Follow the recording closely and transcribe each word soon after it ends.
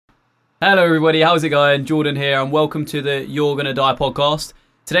Hello everybody, how's it going? Jordan here and welcome to the You're Gonna Die podcast.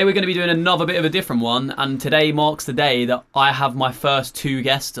 Today we're going to be doing another bit of a different one, and today marks the day that I have my first two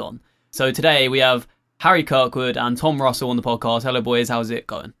guests on. So today we have Harry Kirkwood and Tom Russell on the podcast. Hello boys, how's it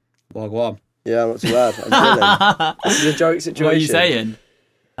going? Wagwan. Yeah, not too bad. I'm chilling. This is a joke situation. What are you saying?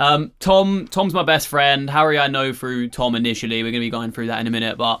 Tom's my best friend. Harry I know through Tom initially. We're going to be going through that in a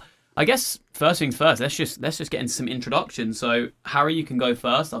minute, but I guess first things first, let's just get into some introductions. So Harry, you can go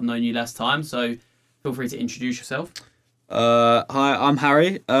first. I've known you less time, so feel free to introduce yourself. Hi, I'm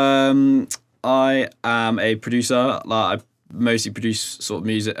Harry. I am a producer. I mostly produce sort of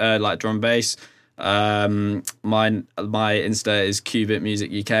music, like drum and bass. My Insta is Qubit Music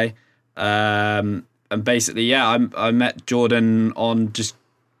UK. And basically, I met Jordan on just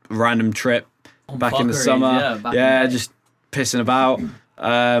a random trip back in the summer. Just pissing about.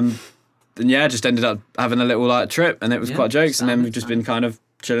 And just ended up having a little trip, and it was quite jokes, and then we've just been kind of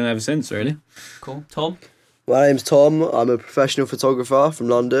chilling ever since, really. Cool. Tom? My name's Tom. I'm a professional photographer from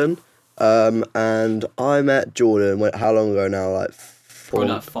London. And I met Jordan, how long ago now?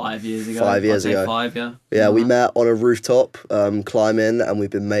 Probably 5 years ago. 5 years ago. 5, yeah. Yeah, we met on a rooftop climbing, and we've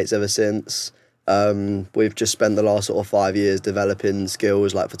been mates ever since. We've just spent the last sort of 5 years developing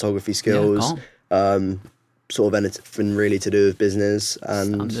skills, like photography skills. Sort of anything really to do with business.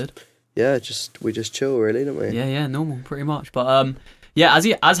 And Standard. yeah, we just chill really, don't we? Yeah, normal, pretty much. But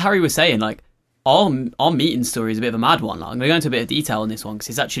as Harry was saying, our meeting story is a bit of a mad one. I'm going to go into a bit of detail on this one because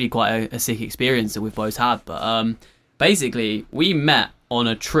it's actually quite a sick experience that we've both had. But basically, we met on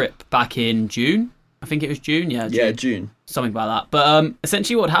a trip back in June. I think it was June. Yeah, June. Yeah, June. Something like that. But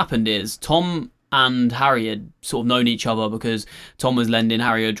essentially what happened is Tom and Harry had sort of known each other because Tom was lending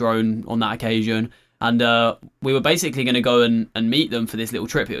Harry a drone on that occasion. And we were basically going to go and meet them for this little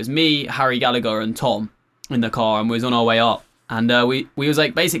trip. It was me, Harry Gallagher and Tom in the car, and we was on our way up. And we was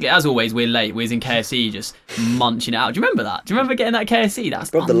basically, as always, we're late. We was in KFC just munching it out. Do you remember that? Do you remember getting that KFC?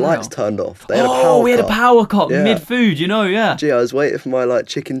 That's Bro, the unreal. lights turned off. They had a power we had a power cut Yeah. mid-food, yeah. Gee, I was waiting for my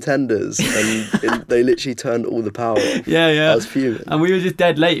chicken tenders, and they literally turned all the power off. Yeah. I was fuming. And we were just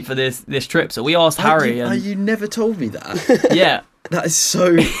dead late for this trip. So we asked Harry. You never told me that. Yeah. That is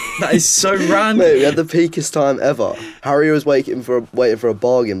so random. Mate, we had the peakest time ever. Harry was waiting for a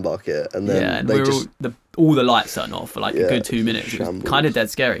bargain bucket, and then all the lights turned off for a good 2 minutes. It was kind of dead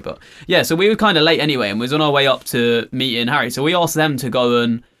scary, but yeah. So we were kind of late anyway, and we was on our way up to meeting Harry. So we asked them to go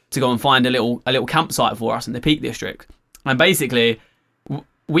and find a little campsite for us in the Peak District. And basically,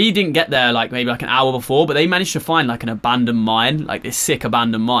 we didn't get there maybe an hour before, but they managed to find an abandoned mine, this sick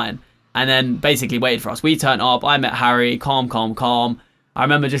abandoned mine. And then basically waited for us. We turned up. I met Harry. Calm. I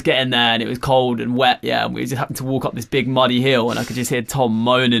remember just getting there and it was cold and wet. Yeah, and we just happened to walk up this big muddy hill, and I could just hear Tom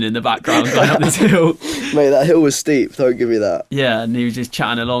moaning in the background going up this hill. Mate, that hill was steep. Don't give me that. Yeah, and he was just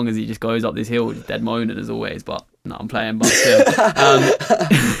chatting along as he just goes up this hill, just dead moaning as always. But no, I'm playing, but still.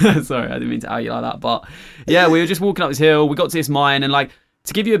 Sorry, I didn't mean to out you like that. But yeah, we were just walking up this hill. We got to this mine, and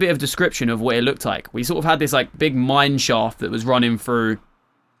to give you a bit of description of what it looked like, we sort of had this big mine shaft that was running through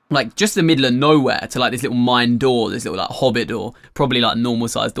just the middle of nowhere to this little mine door, this little hobbit door, probably a normal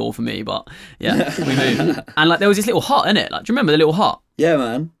sized door for me, but yeah, we moved. And there was this little hut in it. Do you remember the little hut? Yeah,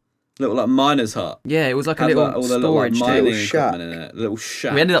 man. Little miner's hut. Yeah, it was a little all the storage mining shack. equipment in it. Little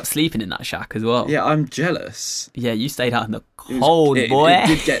shack. We ended up sleeping in that shack as well. Yeah, I'm jealous. Yeah, you stayed out in the cold, boy. It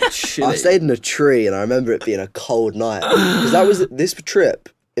did get chilly. I stayed in a tree, and I remember it being a cold night because that was this trip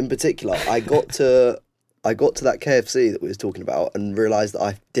in particular. I got to that KFC that we was talking about and realised that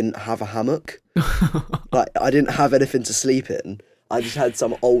I didn't have a hammock. I didn't have anything to sleep in. I just had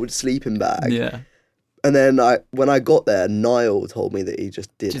some old sleeping bag. Yeah. And then when I got there, Niall told me that he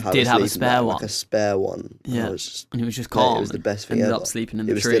just did have a spare one. a spare one. Yeah. And it was just calm. Mate, it was the best thing ended ever. up sleeping in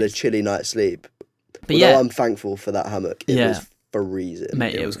the trees. It was still a chilly night's sleep. But although I'm thankful for that hammock. It was freezing.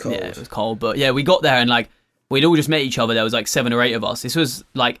 Mate, it was cold. Yeah, it was cold. But yeah, we got there and we'd all just met each other. There was 7 or 8 of us. This was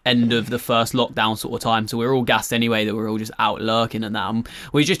end of the first lockdown sort of time. So we were all gassed anyway that we were all just out lurking and that. And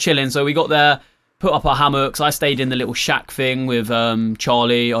we were just chilling. So we got there, put up our hammocks. I stayed in the little shack thing with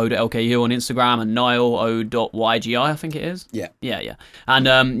Charlie, o.lku on Instagram, and Niall, o.ygi, I think it is. Yeah. Yeah.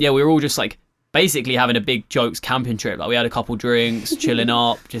 And we were all just basically having a big jokes camping trip. We had a couple drinks, chilling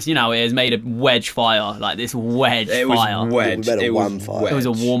up. Just, it was made a wedge fire. This wedge fire. It was wedge. It was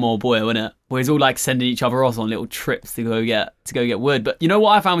a warm old boy, wasn't it? We was all sending each other off on little trips to go get wood. But you know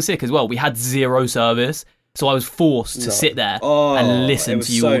what I found was sick as well? We had 0 service. So I was forced to sit there and listen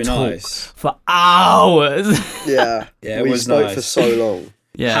to you all talk for hours. Yeah. Yeah, we spoke for so long.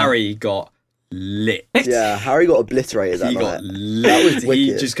 Yeah. Harry got lit. Yeah, Harry got obliterated that He night. got lit. That was He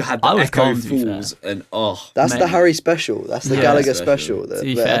wicked. just had the I was Echo calm, to be Falls and That's Mate. the Harry special. That's the Yeah. Gallagher Special. special. To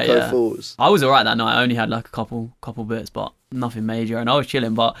be The fair, Echo yeah. Falls. I was alright that night. I only had like a couple bits, but nothing major, and I was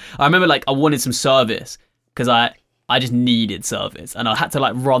chilling. But I remember like I wanted some service because I just needed service, and I had to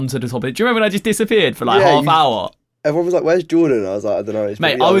like run to the top of it. Do you remember when I just disappeared for like Yeah, half hour? Everyone was like, "Where's Jordan?" I was like, "I don't know." He's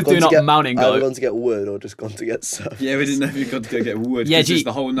Mate, probably I was either gone doing to up get- mountain either goat. gone to get wood or just gone to get surf. Yeah, we didn't know if you got to go get wood. Yeah, 'cause gee, just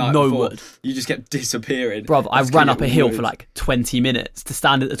the whole night no before, wood. you just kept disappearing. Bruv, I Let's go ran get up a hill wood. for like 20 minutes to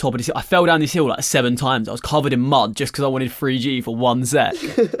stand at the top of this hill. I fell down this hill like 7 times. I was covered in mud just because I wanted 3G for 1 sec.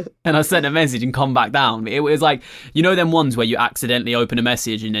 And I sent a message and come back down. It was like, you know them ones where you accidentally open a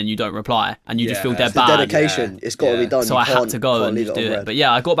message and then you don't reply and you just Yeah, feel dead it's The bad. dedication. It's got to be done. So You I had can't- to go can't and leave just it do on it. red. But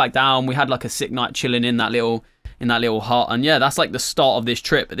yeah, I got back down. We had like a sick night chilling in that little hut. And yeah, that's like the start of this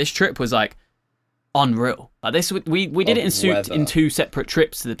trip. But this trip was like unreal. Like this, we did it Weather. in 2 separate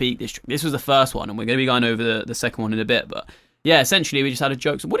trips to the Peak District. This was the first one, and we're going to be going over the second one in a bit. But yeah, essentially we just had a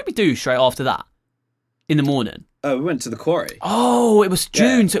joke. So what did we do straight after that? In the morning. Oh, we went to the quarry. Oh, it was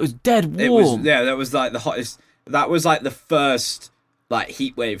June, Yeah. so it was dead It warm. was that was like the hottest. That was like the first like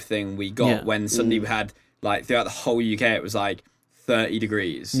heat wave thing we got Yeah. when suddenly we had like throughout the whole UK it was like 30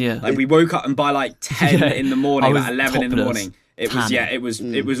 degrees. Yeah. Like we woke up and by like 10 Yeah. in the I morning, was like 11 in the topless, morning, it was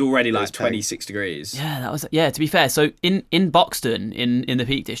tanning. it was already like was 26 degrees. Yeah, to be fair. So in Buxton, in the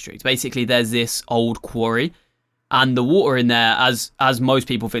Peak District, basically there's this old quarry, and the water in there, as most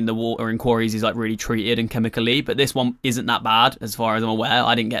people think the water in quarries is like really treated and chemically, but this one isn't that bad as far as I'm aware.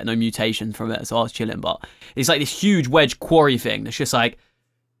 I didn't get no mutations from it, so I was chilling. But it's like this huge wedge quarry thing that's just like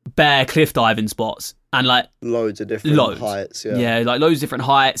bare cliff diving spots and like Loads of different loads. heights. Yeah, like loads of different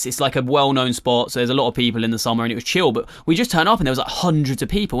heights. It's like a well-known spot, so there's a lot of people in the summer, and it was chill. But we just turned up, and there was like hundreds of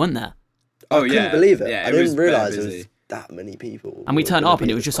people, weren't there? Oh I yeah. couldn't believe it. Yeah, I was didn't bare realise there busy. was that many people. And we were turned gonna up, and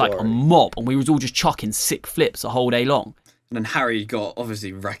be it at was this just like a quarry. mob, and we was all just chucking sick flips the whole day long. And then Harry got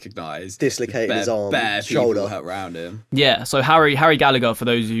obviously recognised. Dislocated his arm, bare shoulder. people around him. Yeah, so Harry Gallagher, for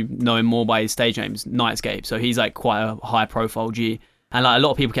those who know him more by his stage name, is Nightscape. So he's like quite a high profile G, and like a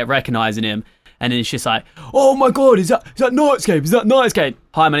lot of people kept recognising him. And then it's just like, oh my god, is that Nightscape? Is that Nightscape?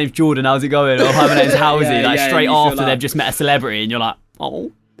 Hi, my name's Jordan. How's it going? Or hi, my name's Howsy. Yeah, like yeah, straight you feel after like- they've just met a celebrity, and you're like,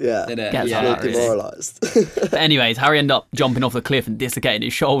 oh. Yeah, Did it? Gets Yeah, out, feel really. demoralised. But anyways, Harry ended up jumping off the cliff and dislocating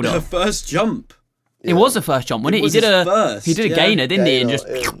his The shoulder. first jump. It was the first jump, wasn't it? was He did his a first, he did a yeah. gainer, didn't he? And Gainer, just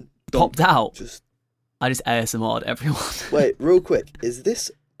yeah. popped out. Just I just ASMR'd everyone. wait, real quick. Is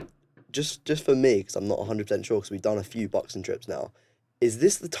this just for me? Because I'm not 100% sure. Because we've done a few Buxton trips now. Is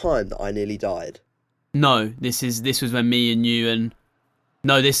this the time that I nearly died? No, this was when me and you and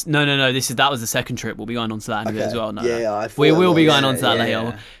no, that was the second trip. We'll be going on to that in a bit as well. No, Yeah, I thought we it will be was. going on to that Yeah.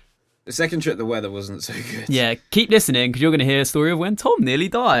 later. The second trip, the weather wasn't so good. Yeah, keep listening because you're going to hear a story of when Tom nearly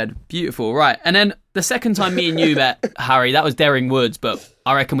died. Beautiful, right? And then the second time me and you met Harry, that was Daring Woods, but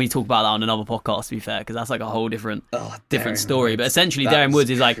I reckon we talk about that on another podcast. To be fair, because that's like a whole different Daring story. But Woods. essentially, That Daring was Woods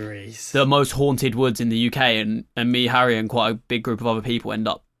is like Greece. the most haunted woods in the UK, and me, Harry, and quite a big group of other people end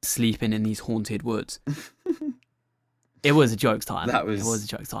up sleeping in these haunted woods. It was a jokes time. That was- It was a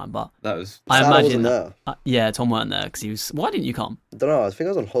jokes time, but That was. I Sad imagine wasn't that. there. Yeah, Tom weren't there because he was. Why didn't you come? I don't know. I think I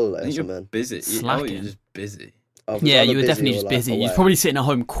was on holiday I or think you're something. busy. Oh, Slacking. you're just busy. I was Yeah, either you were busy definitely or, just like, busy. away. You're probably sitting at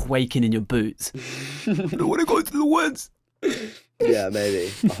home quaking in your boots. I don't want to go to the woods. Yeah,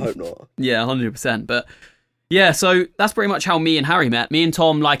 maybe. I hope not. Yeah, 100%. But yeah, so that's pretty much how me and Harry met. Me and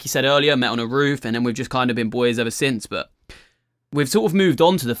Tom, like you said earlier, met on a roof, and then we've just kind of been boys ever since. But we've sort of moved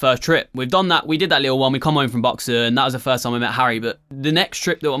on to the first trip. We've done that. We did that little one. We come home from Buxton. That was the first time I met Harry. But the next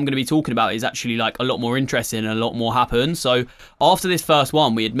trip that I'm going to be talking about is actually like a lot more interesting and a lot more happened. So after this first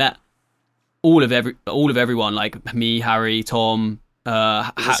one, we had met all of everyone, like me, Harry, Tom, There's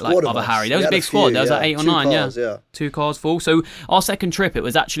a like squad of other us. Harry. There We was a had big squad. few, There was like 8 or 9, cars, yeah. 2 cars full. So our second trip, it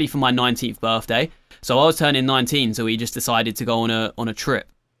was actually for my 19th birthday. So I was turning 19, so we just decided to go on a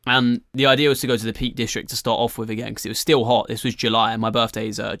trip. And the idea was to go to the Peak District to start off with again, because it was still hot. This was July, and my birthday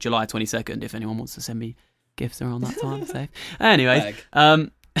is July 22nd, if anyone wants to send me gifts around that time. So, anyways,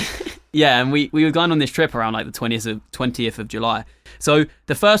 yeah, and we were going on this trip around like the 20th of July. So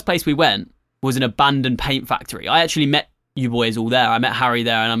the first place we went was an abandoned paint factory. I actually met you boys all there. I met Harry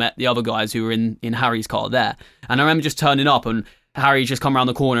there, and I met the other guys who were in Harry's car there. And I remember just turning up, and Harry's just come around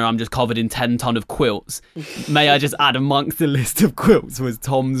the corner, and I'm just covered in 10 ton of quilts. May I just add, amongst the list of quilts was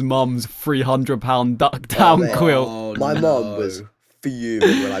Tom's mum's £300 duck down mate. quilt. Oh, My no. mum was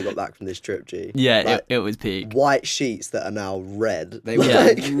fuming when I got back from this trip, G. Yeah, Like, it was peak. white sheets that are now red. They were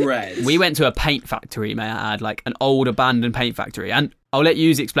Yeah. red. We went to a paint factory, may I add, like an old abandoned paint factory. And I'll let you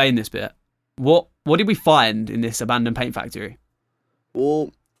explain this bit. What did we find in this abandoned paint factory?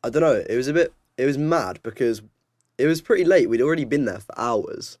 Well, I don't know. It was a bit it was mad because it was pretty late. We'd already been there for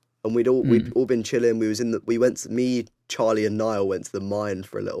hours, and we'd all been chilling. Me, Charlie, and Niall went to the mine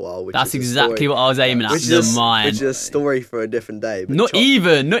for a little while. That's exactly what I was aiming at. The mine, which is a story for a different day. But not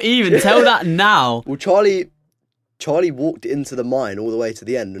even. Tell that now. Well, Charlie walked into the mine all the way to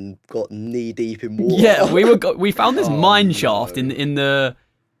the end and got knee deep in water. Yeah, we found this mine shaft in the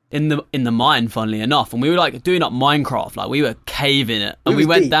mine, funnily enough, and we were like doing up Minecraft, like we were caving it, and we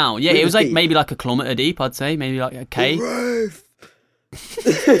went deep. Down. Yeah, it was like deep. Maybe like a kilometre deep, I'd say, maybe like a cave. The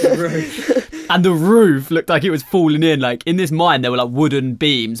roof. And the roof looked like it was falling in. Like in this mine, there were like wooden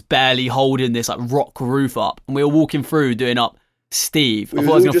beams barely holding this like rock roof up, and we were walking through doing up Steve. I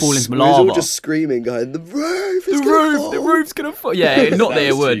thought I was going to fall into lava. We were all just screaming, going, the roof's going to fall. Yeah, not that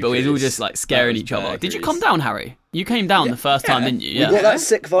it would, but we were all just like scaring each other. Did you come down, Harry? You came down the first time, didn't you? Yeah. We got that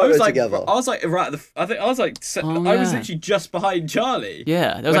sick photo together. I was like right at the. I was literally just behind Charlie.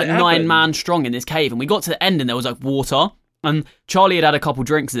 Yeah, there was like 9 man strong in this cave, and we got to the end, and there was like water. And Charlie had a couple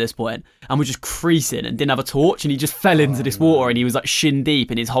drinks at this point and was just creasing and didn't have a torch, and he just fell into this water, and he was like shin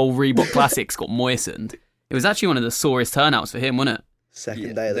deep, and his whole Reebok Classics got moistened. It was actually one of the sorest turnouts for him, wasn't it?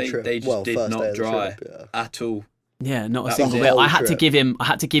 Second day of the trip. They just did not dry at all. Yeah, not a single bit. I had to give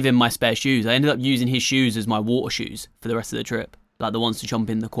him my spare shoes. I ended up using his shoes as my water shoes for the rest of the trip, like the ones to jump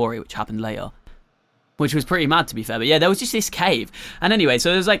in the quarry, which happened later, which was pretty mad to be fair. But yeah, there was just this cave, and anyway, so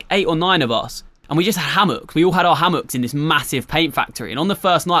there was like 8 or 9 of us. And we just had hammocks. We all had our hammocks in this massive paint factory. And on the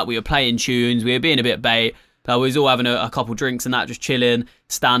first night, we were playing tunes. We were being a bit bait. We was all having a couple drinks and that, just chilling,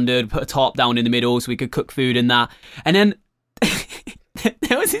 standard, put a tarp down in the middle so we could cook food in that. And then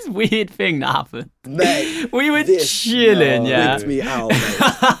there was this weird thing that happened. Mate, we were chilling, yeah. Me out,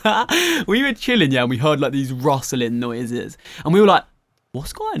 mate. We were chilling, yeah, and we heard like these rustling noises. And we were like,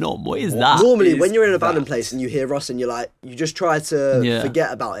 what's going on? What is that? Normally, when you're in an abandoned place and you hear rustling, you're like, you just try to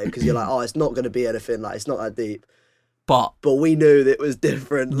forget about it because you're like, oh, it's not going to be anything, like, it's not that deep. But we knew that it was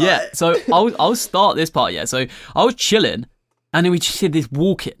different. Like. Yeah, so I'll start this part, yeah. So I was chilling, and then we just did this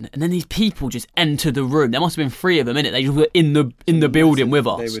walking, and then these people just entered the room. There must have been 3 of them, innit? They just were in the building with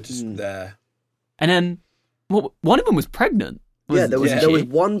us. They were just there. And then one of them was pregnant. Yeah, there was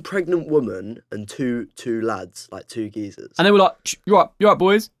one pregnant woman and two lads, like 2 geezers. And they were like, you're right,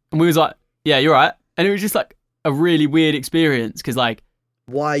 boys. And we was like, yeah, you're right. And it was just like a really weird experience because like,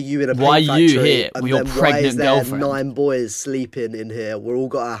 why are you in a paint factory? You here with your pregnant girlfriend? 9 boys sleeping in here. We're all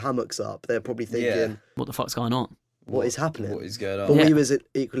got our hammocks up. They're probably thinking, what the fuck's going on? What is happening? What is going on? But we was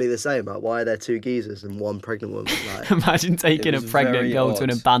equally the same. Like, why are there 2 geezers and 1 pregnant woman? Like, imagine taking a pregnant girl to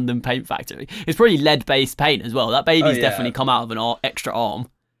an abandoned paint factory. It's probably lead-based paint as well. That baby's definitely come out of an extra arm.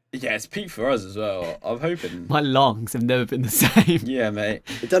 Yeah, it's peak for us as well. I'm hoping. My lungs have never been the same. Yeah, mate.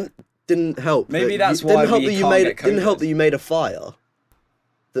 It didn't help. Maybe that's why didn't help that you made a fire.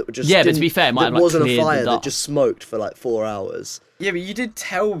 That just but to be fair, it might have, like, wasn't a cleared fire the that just smoked for like 4 hours. Yeah, but you did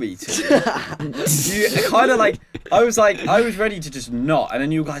tell me to. You kind of like, I was ready to just not, and then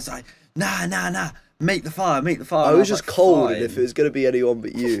you guys like, nah, make the fire. I was just like, cold, fine. And if it was going to be anyone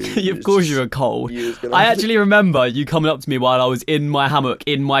but you. Of course you were cold. I actually remember you coming up to me while I was in my hammock,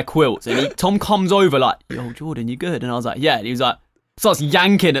 in my quilts, and Tom comes over like, yo, Jordan, you good? And I was like, yeah. And he was like, starts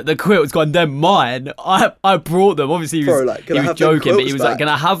yanking at the quilts, going, they're mine. I brought them. Obviously, he was joking, but he was like, can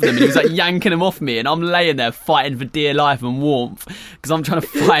I have them? And he was like yanking them off me, and I'm laying there fighting for dear life and warmth because I'm trying to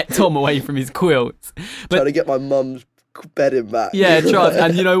fight Tom away from his quilts. Trying to get my mum's bedding back. Yeah,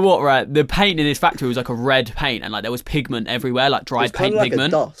 and you know what, right? The paint in this factory was like a red paint, and like there was pigment everywhere, like dried paint like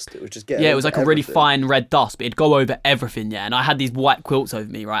pigment. Dust. It was just getting it was like everything. A really fine red dust, but it'd go over everything, yeah. And I had these white quilts over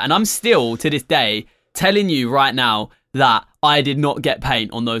me, right? And I'm still, to this day, telling you right now that I did not get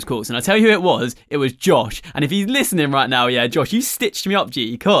paint on those quilts. And I tell you who it was Josh. And if he's listening right now, yeah, Josh, you stitched me up,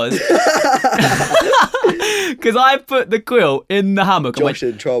 G, because I put the quilt in the hammock. Josh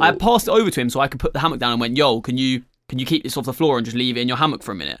in trouble. I passed it over to him so I could put the hammock down and went, yo, can you keep this off the floor and just leave it in your hammock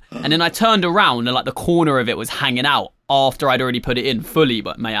for a minute? And then I turned around and like the corner of it was hanging out after I'd already put it in fully,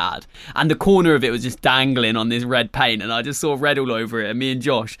 but may I add. And the corner of it was just dangling on this red paint, and I just saw red all over it. And me and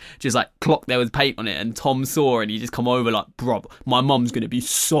Josh just like clocked there was paint on it, and Tom saw and he just come over like, bro, my mum's gonna be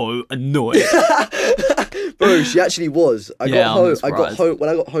so annoyed. Bro, she actually was. I got home when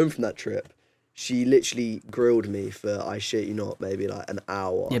I got home from that trip. She literally grilled me for, I shit you not, maybe like an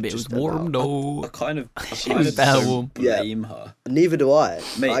hour. Yeah, but it was warm though. I kind of warm. Blame her. Neither do I.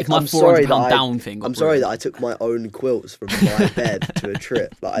 Mate, I'm sorry that I'm sorry that I took my own quilts from my bed to a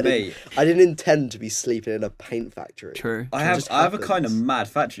trip. Like, I didn't intend to be sleeping in a paint factory. True. I have a kind of mad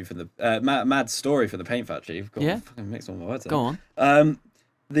factory for the mad story for the paint factory. Yeah. Fucking mix all my words. Go on.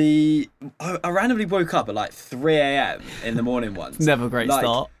 I randomly woke up at like 3 a.m. in the morning once. Never a great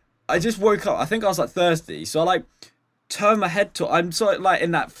start. I just woke up. I think I was like thirsty, so I like turned my head to. I'm sort of like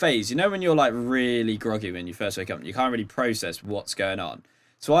in that phase, you know, when you're like really groggy when you first wake up and you can't really process what's going on.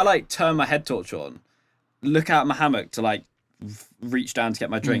 So I like turn my head torch on, look out my hammock to like reach down to get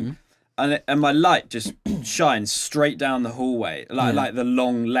my drink, and my light just shines straight down the hallway, like the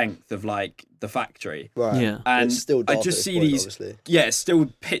long length of like the factory. Right. Yeah. But And it's still dark I just at this see point, these. obviously. Yeah, it's still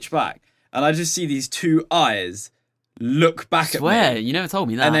pitch black, and I just see these two eyes look back at Swear, me, you never told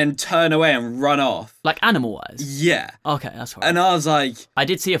me that. and then turn away and run off. like animal-wise. Yeah. Okay, that's right. And I was like, I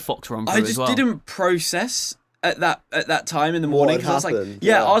did see a fox run through I as just well. didn't process at that time in the morning. had 'cause I was like, happened,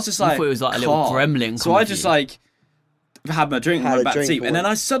 yeah, yeah. I was just like, thought it was like a little calm. gremlin So coming I for just you. like had my drink and Had went a back to drink sleep, and then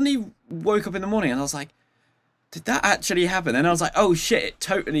away. I suddenly woke up in the morning and I was like, did that actually happen? And I was like, oh shit, it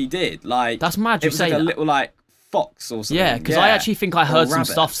totally did. Like That's mad It you was say like a that. little like fox or something. Yeah, because I actually think I Or heard some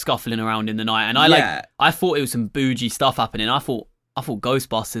rabbit. stuff scuffling around in the night, and Yeah. I thought it was some bougie stuff happening. I thought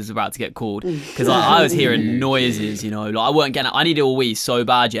Ghostbusters was about to get called because I was hearing noises, you know, like I weren't getting. I needed a wee so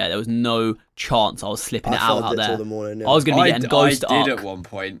bad, yeah. There was no chance I was slipping I it out felt it there. till the morning, yeah. I was going to be getting ghost I did arc. at one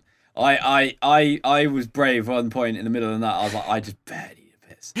point. I was brave at one point in the middle of the night. I was like, I just barely need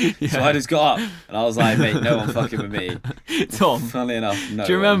a piss. So I just got up and I was like, mate, no one fucking with me. Tom, Funnily enough, no.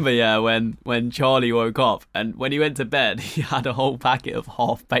 do you one. remember, yeah, when Charlie woke up and when he went to bed, he had a whole packet of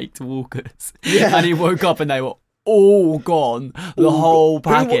half-baked Walkers. Yeah. And he woke up and they were all gone, the whole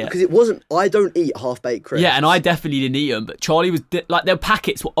packet. Because it wasn't. I don't eat half-baked crisps. Yeah, and I definitely didn't eat them, but Charlie was like their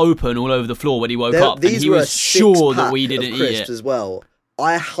packets were open all over the floor when he woke up, and These he were was a sure that six-pack we of didn't eat crisps it. as well.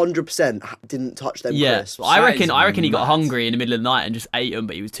 I 100% didn't touch them Yeah, crisps. I That reckon is he got mad. hungry in the middle of the night and just ate them,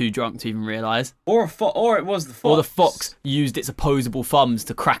 but he was too drunk to even realise. Or it was the fox. Or the fox used its opposable thumbs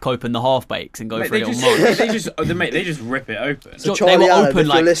to crack open the half bakes and go Mate, for a they little just, munch. they just rip it open. So They Charlie were Allen, open if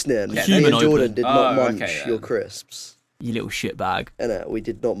like you're listening, me human and Jordan open. did not Oh, munch okay, your then. crisps. You little shitbag. Innit? We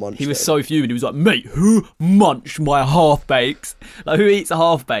did not munch He was them. so fuming. He was like, "Mate, who munched my half bakes? Like, who eats a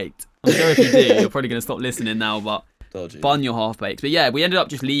half baked?" I'm sure if you do, you're probably gonna stop listening now, but. Dodgy. Bun your half bakes. But yeah, we ended up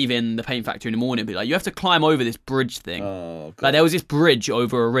just leaving the paint factory in the morning. But like, you have to climb over this bridge thing. Oh, God. Like, there was this bridge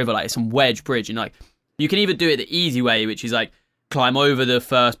over a river, like some wedge bridge, and like, you can either do it the easy way, which is like climb over the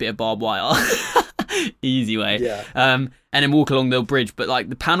first bit of barbed wire, easy way, Yeah. and then walk along the bridge. But like,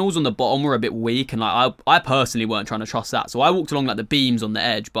 the panels on the bottom were a bit weak, and like, I personally weren't trying to trust that, so I walked along like the beams on the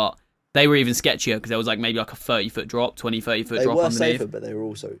edge, but. They were even sketchier because there was like maybe like a 30-foot drop, 30 foot They drop were underneath. safer, but they were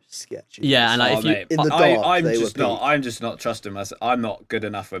also sketchy. Yeah, and like, Oh, if you, mate, In the I- dark, I'm they just were not. peak. I'm just not trusting myself. I'm not good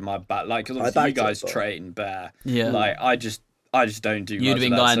enough with my back. Like, because obviously you backed it, guys but- train bare. Yeah. Like, I just don't do. you'd much have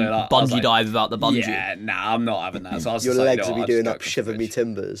been of that, going so, like, I was bungee like, dive without the bungee. Yeah, nah, I'm not having that. So I was Your just like, legs you know would what, be I'll doing just up go for shiver me fridge.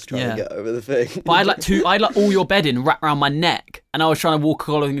 timbers trying Yeah. to get over the thing. But I had like all your bedding wrapped around my neck, and I was trying to walk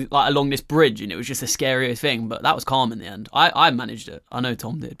along this bridge, and it was just the scariest thing. But that was calm in the end. I managed it. I know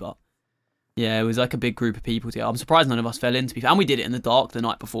Tom did, but yeah, it was like a big group of people together. I'm surprised none of us fell in, to be fair. And we did it in the dark the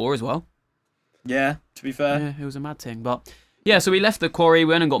night before as well. Yeah, to be fair. Yeah, it was a mad thing. But yeah, so we left the quarry.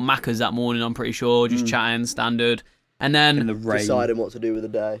 We went and got Macca's that morning, I'm pretty sure, just chatting, standard. And then In the rain. Deciding what to do with the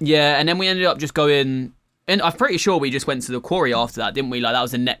day. yeah, and then we ended up just going. And I'm pretty sure we just went to the quarry after that, didn't we? Like, that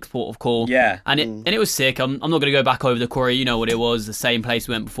was the next port of call. Yeah. And it was sick. I'm not going to go back over the quarry. You know what it was, the same place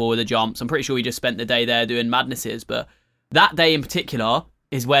we went before with the jumps. I'm pretty sure we just spent the day there doing madnesses. But that day in particular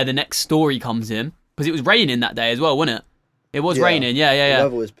is where the next story comes in. Because it was raining that day as well, wasn't it? It was Yeah. raining, yeah. The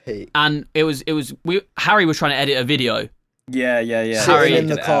weather was peak. And Harry was trying to edit a video. Yeah. Harry- Sitting in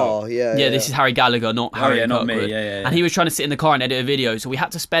the Get it car, out. yeah. Yeah, this is Harry Gallagher, not Harry yeah, not me. Kirkwood. Yeah. And he was trying to sit in the car and edit a video, so we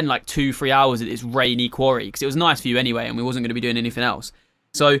had to spend like 2-3 hours at this rainy quarry because it was nice for you anyway, and we wasn't going to be doing anything else.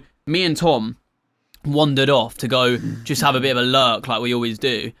 So me and Tom wandered off to go just have a bit of a lurk like we always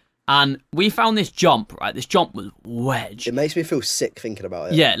do, and we found this jump. Right, this jump was wedge. It makes me feel sick thinking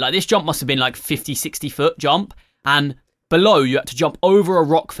about it. Yeah, like this jump must have been like 50-60 foot jump, and below you had to jump over a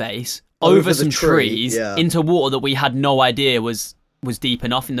rock face, over the some tree, trees, yeah. into water that we had no idea was deep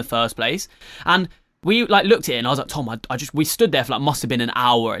enough in the first place. And we like looked at it and I was like, Tom, we stood there for like must have been an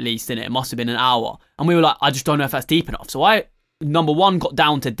hour at least, innit? It must have been an hour. And we were like, I just don't know if that's deep enough. So I, number one, got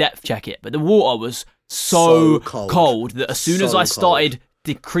down to depth check it, but the water was so cold that as soon as So I started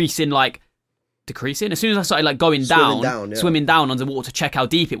decreasing, as soon as I started like going down, swimming down underwater to check how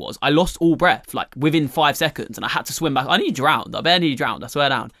deep it was, I lost all breath like within 5 seconds, and I had to swim back. I nearly drowned. I barely drowned. I swear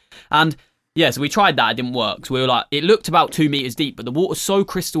down. And yeah, so we tried that. It didn't work. So we were like, it looked about 2 meters deep, but the water's so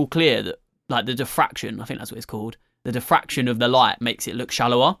crystal clear that like the diffraction, I think that's what it's called, the diffraction of the light makes it look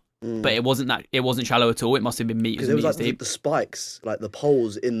shallower. but it wasn't shallow at all. It must have been meters Because and there was meters like deep. the spikes, like the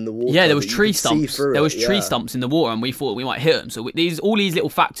poles in the water. Yeah, there was that you tree could see stumps. through There was it, tree yeah. stumps in the water, and we thought we might hit them. So all these little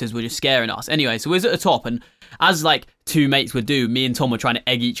factors were just scaring us. Anyway, so we was at the top, and as like two mates would do, me and Tom were trying to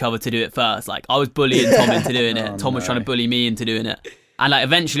egg each other to do it first. Like I was bullying Tom into doing it. Tom was trying to bully me into doing it. And like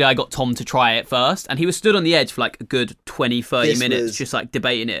eventually I got Tom to try it first, and he was stood on the edge for like a good 20, 30 minutes just like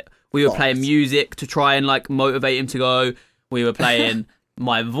debating it. We were playing music to try and like motivate him to go. We were playing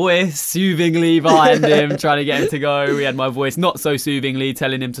my voice soothingly behind him, trying to get him to go. We had my voice not so soothingly,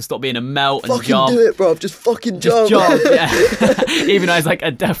 telling him to stop being a melt and Fucking jump. do it, bro. Just fucking jump. Just jump, yeah. Even though it's like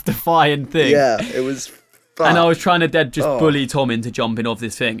a death-defying thing. Yeah, it was fun. And I was trying to bully Tom into jumping off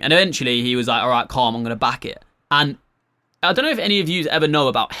this thing. And eventually he was like, all right, calm, I'm going to back it. And I don't know if any of you ever know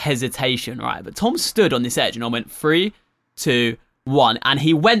about hesitation, right? But Tom stood on this edge and I went 3, 2, 1. And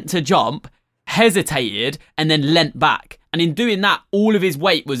he went to jump, hesitated, and then leant back. And in doing that, all of his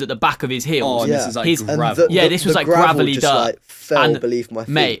weight was at the back of his heels. Oh, and this is like gravel. This was like gravel gravelly just, dirt. Like, fell and beneath my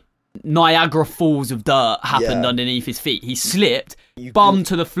feet. Mate, Niagara Falls of dirt happened underneath his feet. He slipped, bummed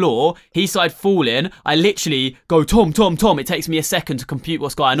to the floor. He started falling. I literally go, Tom. It takes me a second to compute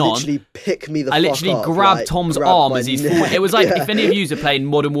what's going on. Literally pick me the I fuck literally up, grabbed like, Tom's grab arm my as he's neck. falling. It was like Yeah. if any of you are playing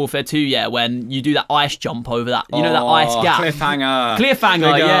Modern Warfare 2, yeah, when you do that ice jump over that, you know, that ice gap.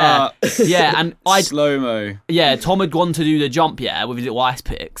 Cliffhanger, yeah. Yeah, and slow-mo. Yeah, Tom had gone to do the jump, yeah, with his little ice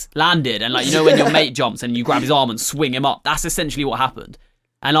picks, landed, and like, you know when your mate jumps and you grab his arm and swing him up? That's essentially what happened.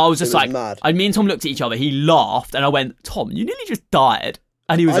 And I was just mad. Me and Tom looked at each other, he laughed, and I went, Tom, you nearly just died.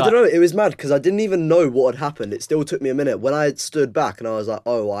 And he was I like, don't know, it was mad because I didn't even know what had happened. It still took me a minute. When I stood back and I was like,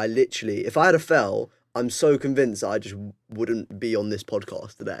 oh, I literally, if I had fell, I'm so convinced that I just wouldn't be on this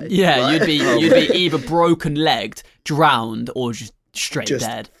podcast today. yeah, Like, you'd be either broken legged, drowned, or just straight just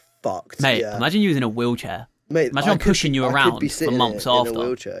dead. fucked. Mate, yeah. imagine you was in a wheelchair. Mate, Imagine I'm pushing you I could around be for sitting months in after, a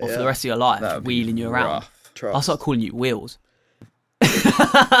wheelchair, or for yeah. the rest of your life, That would be wheeling you around. rough. Trust. I'll start calling you Wheels.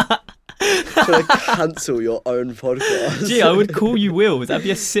 Trying to cancel your own podcast. Gee, I would call you Wheels. That'd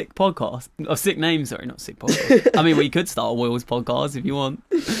be a sick podcast. Or sick name, sorry, not sick podcast. I mean, we could start a Wheels podcast if you want.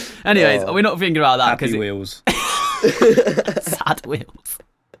 Anyways, we're not thinking about that. Happy wheels. Sad Wheels.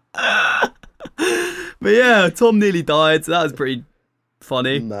 But yeah, Tom nearly died, so that was pretty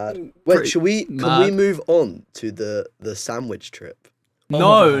funny. Mad. Wait, can we move on to the sandwich trip?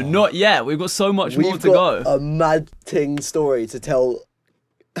 No, not yet. We've got so much more to go. We've got a mad ting story to tell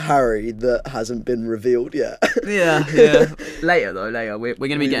Harry that hasn't been revealed yet. Yeah. Later. We're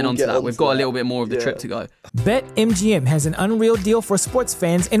going to be getting onto that. We've got a little bit more of the trip to go. BetMGM has an unreal deal for sports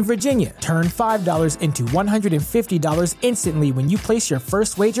fans in Virginia. Turn $5 into $150 instantly when you place your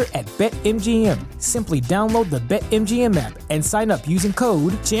first wager at BetMGM. Simply download the BetMGM app and sign up using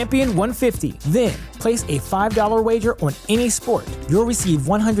code Champion150. Then, place a $5 wager on any sport. You'll receive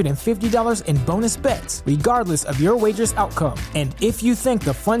 $150 in bonus bets, regardless of your wager's outcome. And if you think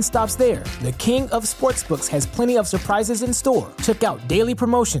the fun stops there, the king of sportsbooks has plenty of surprises in store. Check out daily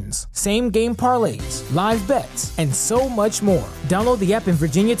promotions, same-game parlays, live bets, and so much more. Download the app in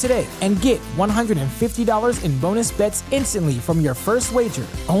Virginia today and get $150 in bonus bets instantly from your first wager.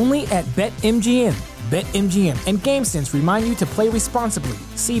 Only at BetMGM. BetMGM and GameSense remind you to play responsibly.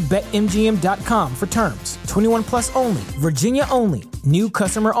 See BetMGM.com for terms. 21 plus only. Virginia only. New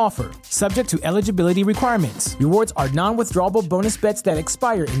customer offer. Subject to eligibility requirements. Rewards are non-withdrawable bonus bets that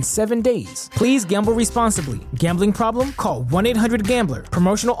expire in 7 days. Please gamble responsibly. Gambling problem? Call 1-800-GAMBLER.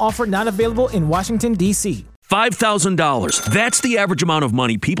 Promotional offer not available in Washington, D.C. $5,000. That's the average amount of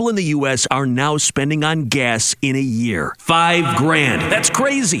money people in the U.S. are now spending on gas in a year. $5,000. That's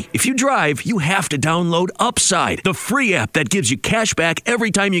crazy. If you drive, you have to download Upside, the free app that gives you cash back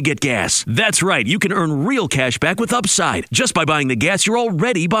every time you get gas. That's right. You can earn real cash back with Upside just by buying the gas you're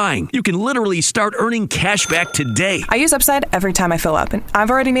already buying. You can literally start earning cash back today. I use Upside every time I fill up, and I've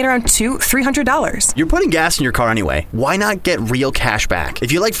already made around $300. You're putting gas in your car anyway. Why not get real cash back?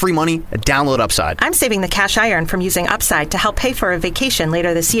 If you like free money, download Upside. I'm saving the cash I earn from using Upside to help pay for a vacation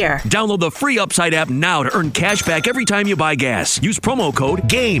later this year. Download the free Upside app now to earn cash back every time you buy gas. Use promo code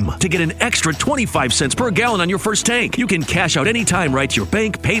GAME to get an extra 25 cents per gallon on your first tank. You can cash out anytime right to your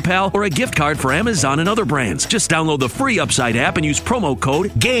bank, PayPal, or a gift card for Amazon and other brands. Just download the free Upside app and use promo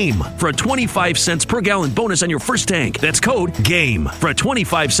code GAME for a 25 cents per gallon bonus on your first tank. That's code GAME for a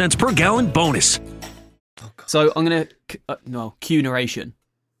 25 cents per gallon bonus. So I'm going to cue narration.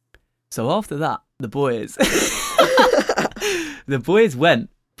 So after that, the boys went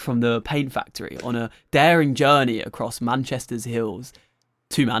from the paint factory on a daring journey across Manchester's hills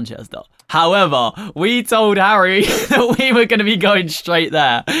to Manchester. However, we told Harry that we were going to be going straight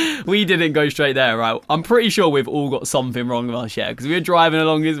there. We didn't go straight there, right? I'm pretty sure we've all got something wrong with our share because we were driving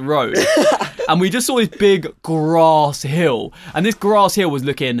along this road and we just saw this big grass hill. And this grass hill was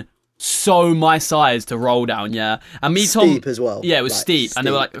looking so my size to roll down, yeah. And me, Tom, steep as well. Yeah, it was steep. And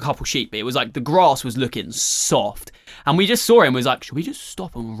there were like a couple sheep, but it was like the grass was looking soft. And we just saw him, was like, should we just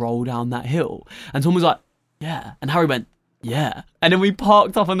stop and roll down that hill? And Tom was like, yeah. And Harry went, yeah. And then we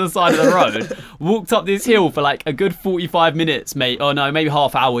parked up on the side of the road, walked up this hill for like a good 45 minutes, mate. Oh no, maybe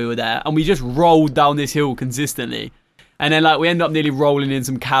half hour we were there. And we just rolled down this hill consistently. And then like we ended up nearly rolling in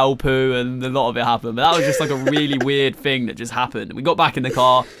some cow poo and a lot of it happened. But that was just like a really weird thing that just happened. We got back in the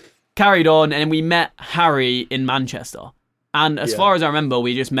car, carried on, and we met Harry in Manchester. And as far as I remember,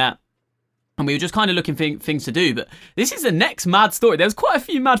 we just met and we were just kind of looking for things to do. But this is the next mad story. There's quite a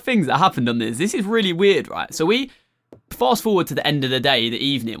few mad things that happened on this. This is really weird, right? So we fast forward to the end of the day, the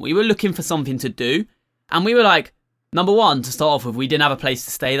evening. We were looking for something to do. And we were like, number one, to start off with, we didn't have a place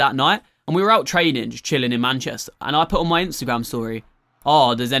to stay that night. And we were out training, just chilling in Manchester. And I put on my Instagram story,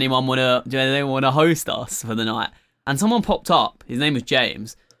 oh, does anyone want to host us for the night? And someone popped up. His name was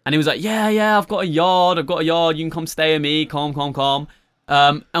James. And he was like, yeah, I've got a yard. You can come stay with me. Calm.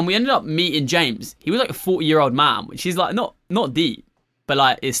 And we ended up meeting James. He was like a 40-year-old man, which is like not deep, but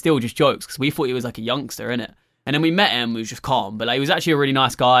like it's still just jokes because we thought he was like a youngster, innit? And then we met him. We was just calm, but like he was actually a really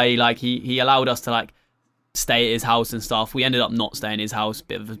nice guy. Like he allowed us to like stay at his house and stuff. We ended up not staying in his house.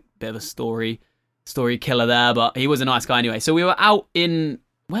 Bit of a story killer there, but he was a nice guy anyway. So we were out in,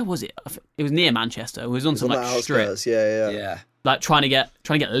 where was it? It was near Manchester. It was on some like strip. Yeah. Like trying to get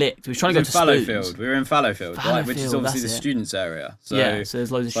licked. We were trying to go to Fallowfield. We were in Fallowfield, right, which is obviously the students' area. So yeah, so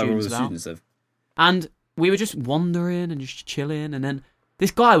there's loads of students about. Students have. And we were just wandering and just chilling, and then this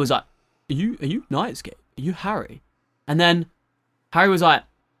guy was like, "Are you Nightscape? Are you Harry?" And then Harry was like,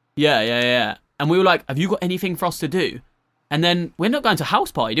 "Yeah." And we were like, "Have you got anything for us to do?" And then we ended up going to a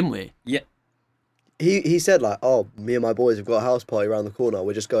house party, didn't we? Yeah. He said like, "Oh, me and my boys have got a house party around the corner.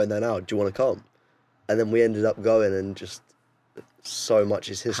 We're just going there now. Do you want to come?" And then we ended up going and just. So much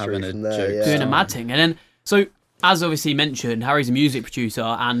is history from there. Yeah. Doing a mad thing. And then, so as obviously mentioned, Harry's a music producer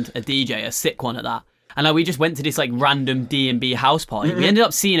and a DJ, a sick one at that. And like we just went to this like random D&B house party. Mm-hmm. We ended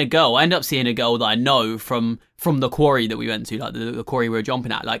up seeing a girl. I ended up seeing a girl that I know from the quarry that we went to, like the quarry we were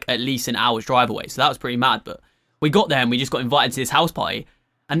jumping at, like at least an hour's drive away. So that was pretty mad. But we got there and we just got invited to this house party.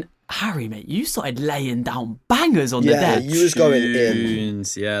 And Harry, mate, you started laying down bangers on the deck. Yeah, you was going in.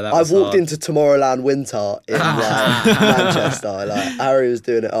 Yeah, that was I walked into Tomorrowland Winter in Manchester. Like Harry was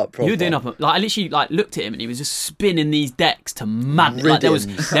doing it up proper. You were doing up. Like I literally like looked at him and he was just spinning these decks to madness. Like there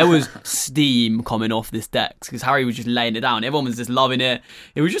was steam coming off this deck because Harry was just laying it down. Everyone was just loving it.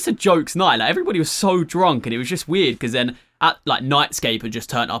 It was just a jokes night. Like everybody was so drunk and it was just weird because then at like Nightscape had just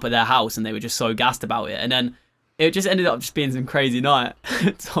turned up at their house and they were just so gassed about it. And then it just ended up just being some crazy night.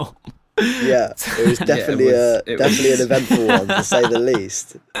 Tom. Yeah, it was definitely definitely an eventful one to say the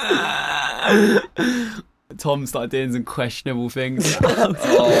least. Tom started doing some questionable things.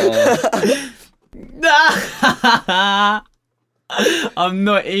 I'm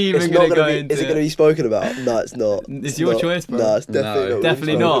not even going to go into it. Is it going to be spoken about? No, it's not. It's your choice, bro. No, it's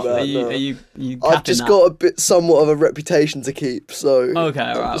definitely not. About, Are you I've just got somewhat of a reputation to keep, so... Okay,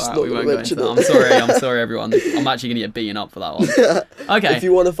 all right. We won't go into that. I'm sorry, everyone. I'm actually going to get beaten up for that one. Okay. If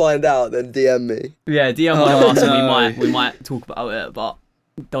you want to find out, then DM me. Yeah, DM one of us and we might talk about it, but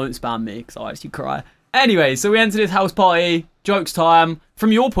don't spam me because I'll actually cry. Anyway, so we entered this house party, jokes time.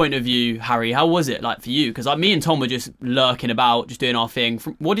 From your point of view, Harry, how was it like for you? Because like me and Tom were just lurking about, just doing our thing.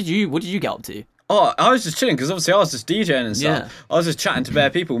 What did you get up to? Oh, I was just chilling because obviously I was just DJing and stuff. Yeah. I was just chatting to bare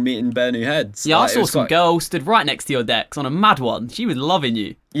people, meeting bare new heads. Yeah, like, I saw some girl stood right next to your decks on a mad one. She was loving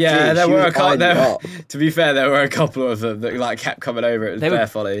you. Yeah, there were a couple. To be fair, there were a couple of them that like kept coming over. It was bare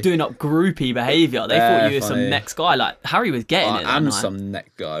funny. Doing up groupie behaviour. They thought you were some next guy. Like Harry was getting it. I'm some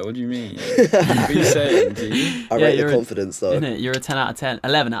next guy. What do you mean? What are you saying? I rate the confidence though. Isn't it? You're a 10 out of 10,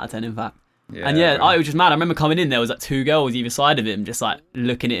 11 out of 10 in fact. Yeah, and yeah, I was just mad. I remember coming in, there was like two girls either side of him, just like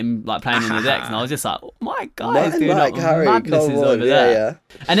looking at him, like playing on the decks, and I was just like, oh my God, doing like madnesses over there. Yeah.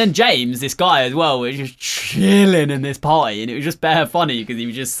 And then James, this guy as well, was just chilling in this party, and it was just bare funny because he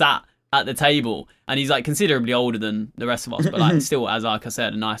was just sat at the table, and he's like considerably older than the rest of us, but like still, as like I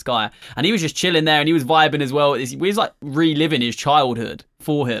said, a nice guy. And he was just chilling there, and he was vibing as well. He was like reliving his childhood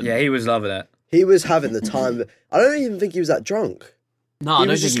for him. Yeah, he was loving it. He was having the time. I don't even think he was that drunk. No, I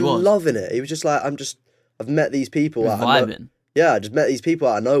don't think he was. He was just loving it. He was just like, I've met these people. Vibing. I just met these people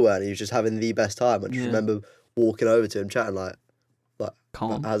out of nowhere, and he was just having the best time. I just remember walking over to him, chatting like,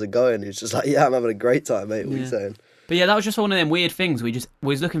 calm. How's it going? He was just like, yeah, I'm having a great time, mate. What are you saying? But yeah, that was just one of them weird things. We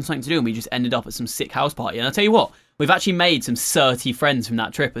was looking for something to do, and we just ended up at some sick house party. And I'll tell you what, we've actually made some 30 friends from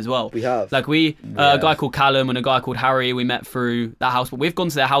that trip as well. We have. Like a guy called Callum and a guy called Harry we met through that house. But we've gone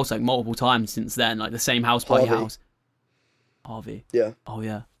to their house like multiple times since then, like the same house party house. Harvey. Yeah. Oh,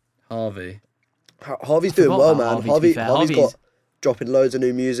 yeah. Harvey. Harvey's doing well, man. Harvey's got dropping loads of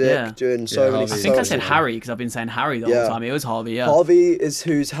new music, doing so many. I think I said Harry because I've been saying Harry the whole time. It was Harvey, yeah. Harvey is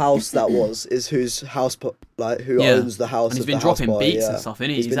whose house that was. Is whose house, like who owns the house. And he's been dropping beats and stuff,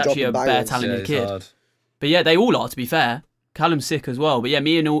 isn't he? He's actually a bare talented kid. Hard. But yeah, they all are, to be fair. Callum's sick as well. But yeah,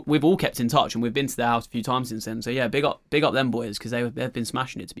 we've all kept in touch, and we've been to their house a few times since then. So yeah, big up them boys because they've been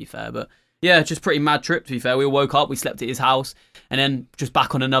smashing it, to be fair. But yeah, just pretty mad trip, to be fair. We all woke up, we slept at his house, and then just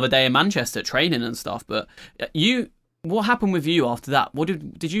back on another day in Manchester training and stuff. But what happened with you after that? What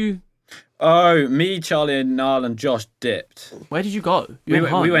did you? Oh, me, Charlie, and Niall and Josh dipped. Where did you go? We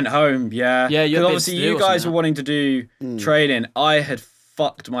went home, yeah. Yeah, because obviously you guys were wanting to do training. I had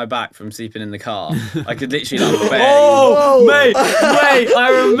fucked my back from sleeping in the car. I could literally like barely. Oh, mate,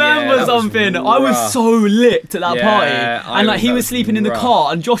 I remember something. I was so licked at that party, and like he was sleeping in the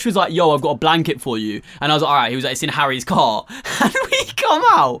car, and Josh was like, "Yo, I've got a blanket for you," and I was like, "All right." He was like, "It's in Harry's car," and we come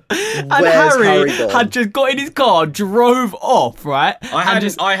out, and Harry had just got in his car, drove off. Right, I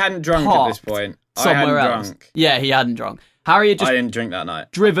hadn't drunk at this point. Somewhere else. Drunk. Yeah, he hadn't drunk. Harry had just I didn't drink that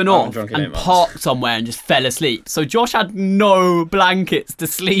night. Driven off and parked somewhere and just fell asleep. So Josh had no blankets to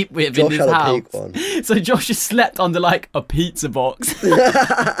sleep with in his house. So Josh just slept under like a pizza box.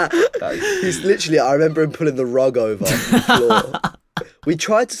 He's literally, I remember him pulling the rug over the floor. We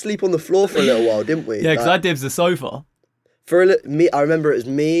tried to sleep on the floor for a little while, didn't we? Yeah, because I dibs the sofa. I remember it was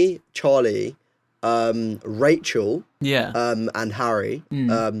me, Charlie, Rachel, and Harry,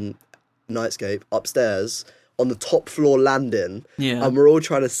 Nightscape upstairs on the top floor landing, and we're all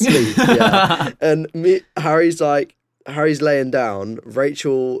trying to sleep. And Harry's laying down.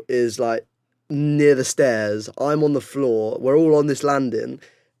 Rachel is like near the stairs. I'm on the floor. We're all on this landing,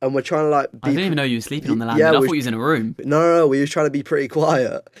 and we're trying to like. I didn't even know you were sleeping on the landing. I thought you was in a room. No. We were trying to be pretty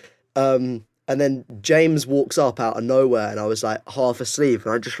quiet. And then James walks up out of nowhere, and I was like half asleep,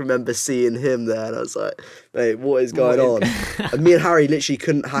 and I just remember seeing him there, and I was like, "Mate, what is going on?" And me and Harry literally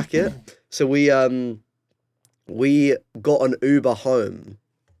couldn't hack it, so we got an Uber home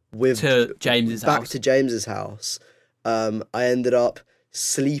to James's house. Back to James's house. I ended up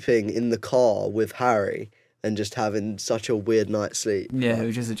sleeping in the car with Harry and just having such a weird night's sleep. Yeah, it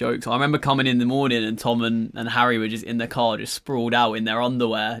was just a joke. So I remember coming in the morning and Tom and Harry were just in the car, just sprawled out in their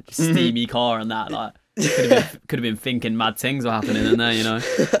underwear, just steamy car and that. Like could have been thinking mad things were happening in there, you know.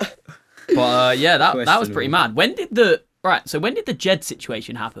 But yeah, that was pretty mad. When did the Jed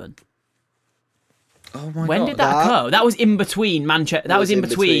situation happen? Oh my God. When did that occur? That was in between Manchester. That was in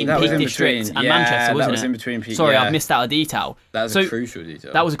between Peak District and Manchester, wasn't it? That was in between Peak. Sorry, I've missed out a detail. That was a crucial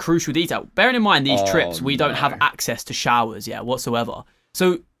detail. That was a crucial detail. Bearing in mind these trips, we don't have access to showers whatsoever.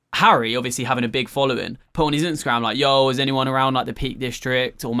 So Harry, obviously having a big following, put on his Instagram like, "Yo, is anyone around like the Peak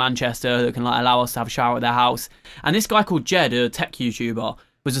District or Manchester that can like allow us to have a shower at their house?" And this guy called Jed, a tech YouTuber,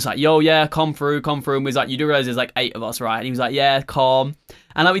 was just like, "Yo, yeah, come through," and was like, "You do realize there's like 8 of us, right?" And he was like, "Yeah, calm."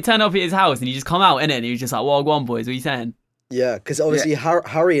 And like we turned up at his house and he just come out, innit? And he was just like, "Well, go on, boys, what are you saying?" Yeah, because obviously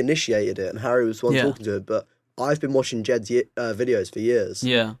Harry initiated it and Harry was the one talking to him, but I've been watching Jed's videos for years.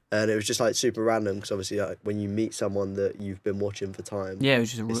 Yeah. And it was just like super random because obviously like, when you meet someone that you've been watching for time. Yeah, it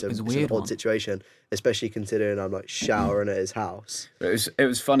was just it's a weird odd situation, especially considering I'm like showering at his house. It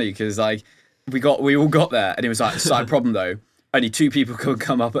was funny because like we all got there and it was like slight problem though. Only 2 people could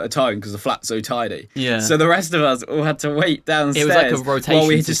come up at a time because the flat's so tidy. Yeah. So the rest of us all had to wait downstairs. It was like a rotation while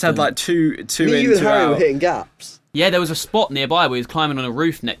we just system. had like two in, 2 You and Harry out. were hitting gaps. Yeah, there was a spot nearby where he was climbing on a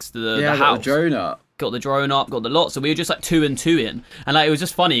roof next to the house. Got the drone up. Got the drone up, got the lot. So we were just like 2 and 2 in. And like it was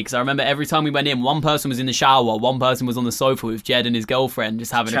just funny because I remember every time we went in, one person was in the shower, one person was on the sofa with Jed and his girlfriend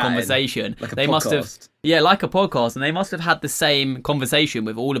just having a conversation. Like they must have like a podcast, and they must have had the same conversation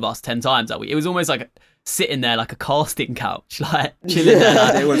with all of us 10 times that week. It was almost like sitting there like a casting couch, like chilling there.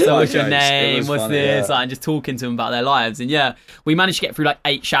 Like, what's your name? What's funny, this? Like, and just talking to them about their lives. And yeah, we managed to get through like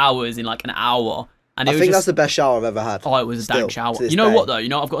 8 showers in like an hour. And I think that's the best shower I've ever had. Oh, it was a dank shower. You know what though? You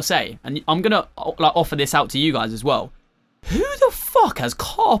know what I've got to say? And I'm going to like offer this out to you guys as well. Who the fuck has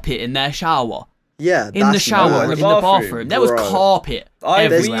carpet in their shower? Yeah, in the shower, in the bathroom. There was carpet. We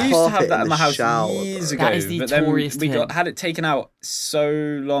used to have that in my house years ago. That is the notorious thing. We had it taken out so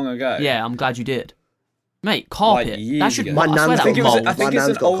long ago. Yeah, I'm glad you did. Mate, carpet. That should. My nan's I think it's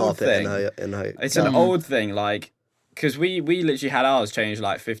an old carpet thing. It's an old thing, like because we literally had ours changed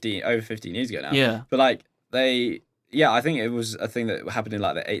like over 15 years ago now. Yeah. But like I think it was a thing that happened in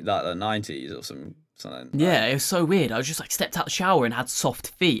like the 90s or some something. Yeah, it was so weird. I was just like stepped out the shower and had soft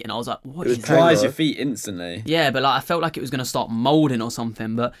feet, and I was like, "What It is was that?" Dries Tango. your feet instantly. Yeah, but like I felt like it was gonna start molding or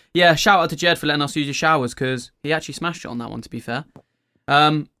something. But yeah, shout out to Jed for letting us use his showers because he actually smashed it on that one. To be fair,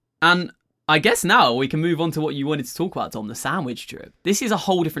 and I guess now we can move on to what you wanted to talk about, Tom, the sandwich trip. This is a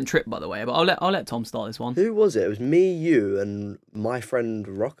whole different trip, by the way. But I'll let Tom start this one. Who was it? It was me, you, and my friend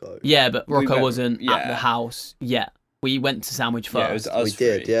Rocco. Yeah, but Rocco went- wasn't at yeah. the house yet. We went to Sandwich first. Yeah, it was us We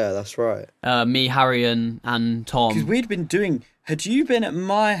did, three. yeah, that's right. Me, Harry, and Tom. Because we'd been doing. Had you been at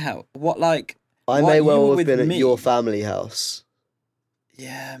my house? What like? I what, may you well were have with been at me? your family house.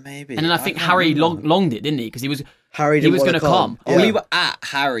 Yeah, maybe. And then I think can't Harry remember. longed it, didn't he? Because he was Harry was going gonna to come. Oh, Yeah. we were at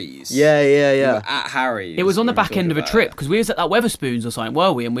Harry's. Yeah, yeah, We yeah. were at Harry's. It was on the when we back end of a talked trip about because we was at that Weatherspoons or something,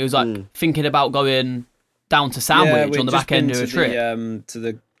 were we? And we was like thinking about going down to it. Sandwich we'd on the just back end been of a to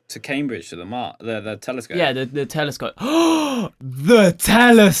trip. to Cambridge to the telescope. Yeah, the telescope. The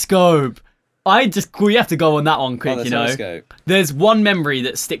telescope. We have to go on that one quick, the you know. telescope. There's one memory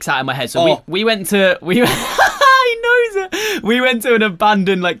that sticks out in my head. So Oh. we went to he knows it. We went to an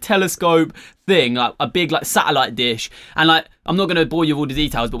abandoned like telescope thing, like a big like satellite dish, and like I'm not gonna bore you with all the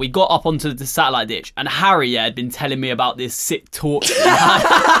details, but we got up onto the satellite dish, and Harry had been telling me about this sick torch.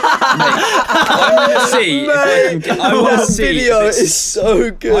 I want to see. If I can get, I want That to see. video if it's- is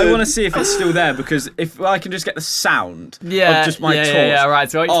so good. I want to see if it's still there because if I can just get the sound of just my torch. Yeah, right.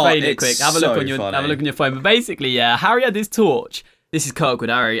 So I'll explain it it's quick. Have a look so on your funny. have a look on your phone. But basically, yeah, Harry had this torch. This is Kirkwood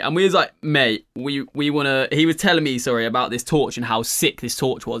Harry, and we was like, mate, we wanna. He was telling me, about this torch and how sick this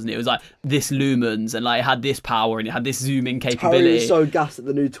torch was, and it was like this lumens and like it had this power and it had this zooming capability. Harry was so gassed at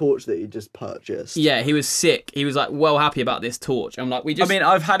the new torch that he just purchased. Yeah, he was sick. He was like well happy about this torch. I'm like, I mean,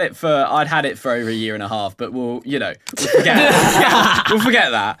 I'd had it for over a year and a half, but we'll forget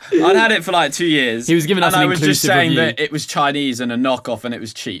that. I'd had it for like 2 years. He was giving us and an I was just inclusive saying review. that it was Chinese and a knockoff and it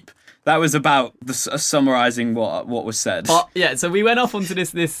was cheap. That was about summarising what was said. But yeah, so we went off onto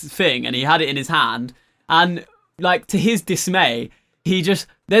this thing, and he had it in his hand, and like to his dismay,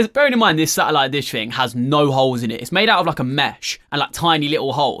 bearing in mind this satellite dish thing has no holes in it. It's made out of like a mesh and like tiny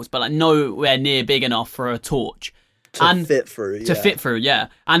little holes, but like nowhere near big enough for a torch To fit through, yeah.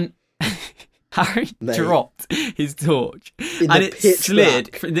 And Harry dropped his torch, In and the it pitch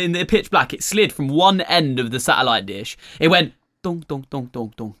slid black. in the pitch black. It slid from one end of the satellite dish. It went dong dong dong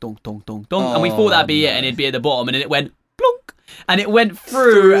dong dong dong dong dong dong, and we thought that'd be it, and it'd be at the bottom, and then it went plonk, and it went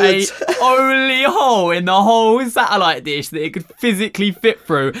through a only hole in the whole satellite dish that it could physically fit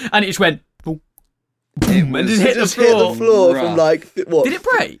through, and it just went boom, boom, and just hit the Just hit the floor. floor Rough. from like what? Did it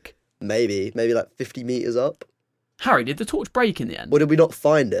break? Maybe like 50 meters up. Harry, did the torch break in the end? Or did we not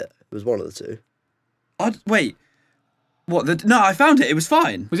find it? It was one of the two. Wait. What? No, I found it. It was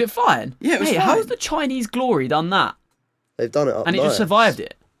fine. Was it fine? Yeah, it was Hey, fine. how's the Chinese glory done that? They've done it up And it nice. just survived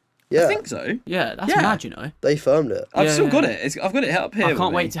it. Yeah, I think so. Yeah, that's Yeah. mad, you know. they firmed it. I've Yeah, still yeah. got it. I've got it up here. I with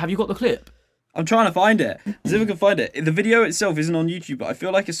can't me. wait to. Have you got the clip? I'm trying to find it. See if I can find it. The video itself isn't on YouTube, but I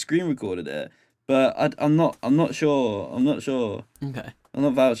feel like I screen recorded it. But I'm not sure. I'm not sure. Okay. I'm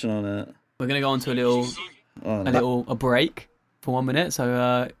not vouching on it. We're gonna go on to a break for 1 minute.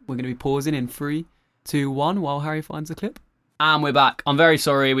 So we're gonna be pausing in 3, 2, 1 while Harry finds the clip. And we're back. I'm very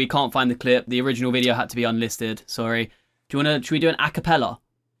sorry we can't find the clip. The original video had to be unlisted. Sorry. Should we do an a cappella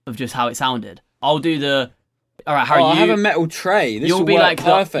of just how it sounded? I'll do the. All right, Harry. I have a metal tray. This You'll will be work like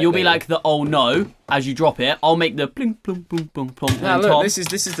perfectly. you'll be like the oh no as you drop it. I'll make the pling plong plong plong plong. Now and look, Tom- this is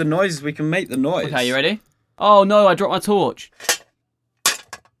the noise. We can make the noise. Okay, you ready? Oh no, I dropped my torch.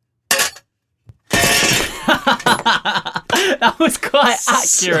 That was quite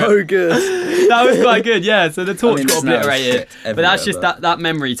accurate. So good. That was quite good, yeah. So the torch I mean, got it's now obliterated. shit But that's just everywhere, that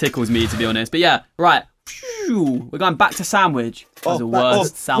memory tickles me, to be honest. But yeah, right. We're going back to Sandwich. That was the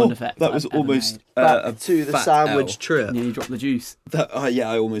worst sound effect. That was I've ever almost made. Back to the fat sandwich L. trip. Yeah, you dropped the juice. Yeah,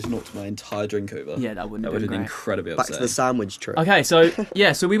 I almost knocked my entire drink over. Yeah, that wouldn't That have would been have been great. incredibly Back to upsetting. the sandwich trip. Okay, so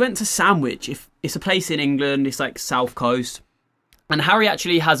yeah, so we went to Sandwich. It's a place in England. It's like South Coast, and Harry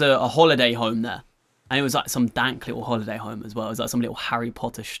actually has a holiday home there, and it was like some dank little holiday home as well. It was like some little Harry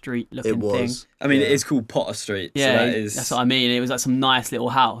Potter street looking It was. thing. I mean, it is called Potter Street. Yeah, so that is. that's what I mean. It was like some nice little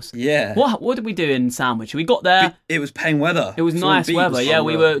house. Yeah. What did we do in Sandwich? We got there. It was paying weather. It was It's all nice beat, weather. was Yeah, fun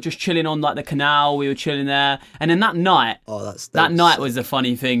we weather. were just chilling on like the canal. We were chilling there, and then that night. Oh, that That night was the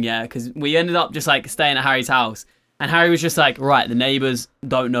funny thing, yeah, because we ended up just like staying at Harry's house, and Harry was just like, right, the neighbours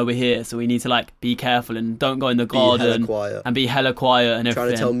don't know we're here, so we need to like be careful and don't go in the hella garden quiet. and be hella quiet and everything.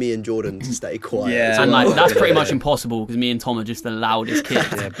 Trying to tell me and Jordan to stay quiet. Yeah. as and well. like that's pretty much impossible because me and Tom are just the loudest kids.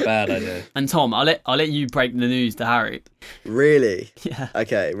 Yeah, bad idea. And Tom, I'll let you break the news to Harry. Really? Yeah.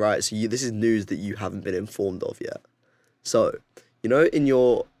 Okay, right. So this is news that you haven't been informed of yet. So, you know, in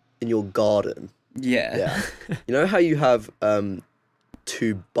your garden, Yeah. You know how you have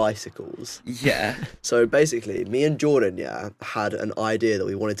 2 bicycles? Yeah. So basically, me and Jordan, had an idea that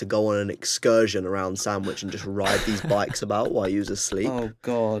we wanted to go on an excursion around Sandwich and just ride these bikes about while you was asleep. Oh,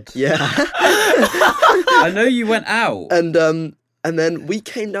 God. Yeah. I know you went out. And then we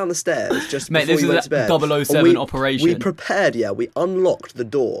came down the stairs just Mate, before this we is went to bed. a 007 operation. We prepared, we unlocked the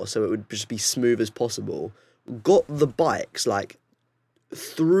door so it would just be smooth as possible. Got the bikes, like,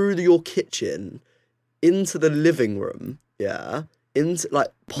 through your kitchen, into the living room, into, like,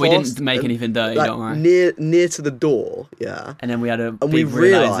 past... We didn't make anything dirty, like, don't worry. Near to the door, And then we had a and big we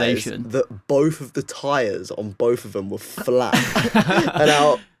realisation. realised that both of the tyres on both of them were flat. And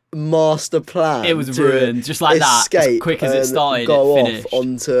our master plan... It was ruined, just like that, as quick as it started, go it off finished.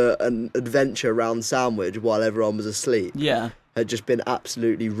 onto an adventure around Sandwich while everyone was asleep. Yeah. Had just been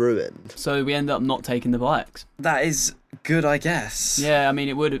absolutely ruined. So we ended up not taking the bikes. That is good, I guess. Yeah, I mean,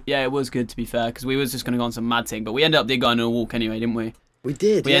 it was good, to be fair, because we was just going to go on some mad thing, but we ended up going on a walk anyway, didn't we? We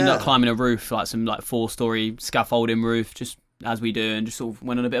did, We ended up climbing a roof, like some 4-story scaffolding roof, just as we do, and just sort of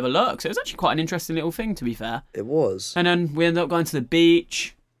went on a bit of a lurk. So it was actually quite an interesting little thing, to be fair. It was. And then we ended up going to the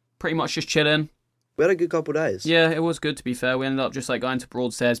beach, pretty much just chilling. We had a good couple of days. Yeah, it was good, to be fair. We ended up just going to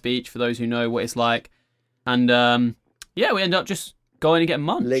Broadstairs Beach, for those who know what it's like. And we ended up just going and getting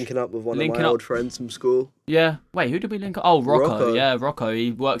munch. Linking up with one of my old friends from school. Yeah. Wait, who did we link up? Oh, Rocco. Rocco. Yeah, Rocco.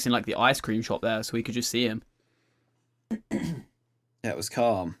 He works in the ice cream shop there, so we could just see him. Yeah, it was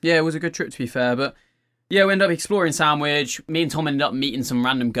calm. Yeah, it was a good trip, to be fair. But yeah, we ended up exploring Sandwich. Me and Tom ended up meeting some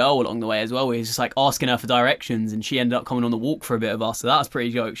random girl along the way as well. We was just asking her for directions, and she ended up coming on the walk for a bit of us. So that was pretty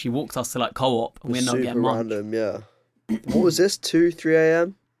joke. She walked us to Co-op, and we ended up getting munch. Random, yeah. What was this? 2-3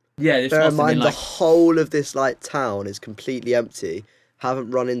 a.m. Yeah, this Bear must in have been mind, the whole of this town is completely empty. Haven't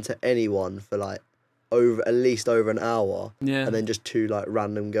run into anyone for at least over an hour. Yeah. And then just 2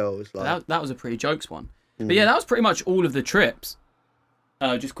 random girls. That was a pretty jokes one. But yeah, that was pretty much all of the trips.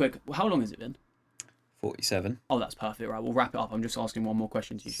 Just quick, how long has it been? 47. Oh, that's perfect. Right, we'll wrap it up. I'm just asking one more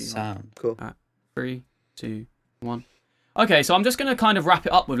question to you. Sound. Cool. All right. 3, 2, 1. Okay, so I'm just going to kind of wrap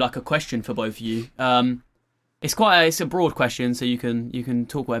it up with a question for both of you. It's a broad question, so you can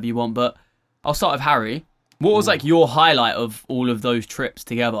talk whatever you want. But I'll start with Harry. What was your highlight of all of those trips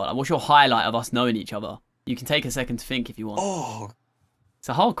together? What's your highlight of us knowing each other? You can take a second to think if you want. Oh, it's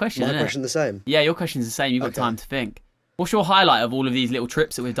a hard question. My isn't question it? the same. Yeah, your question's the same. You've got time to think. What's your highlight of all of these little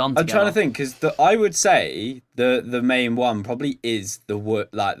trips that we've done together? I'm trying to think because I would say the main one probably is the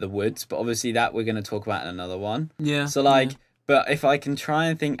woods, but obviously that we're going to talk about in another one. Yeah. So but if I can try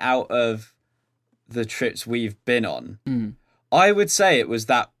and think out of the trips we've been on, I would say it was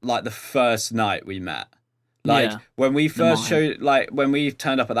that the first night we met, when we first when we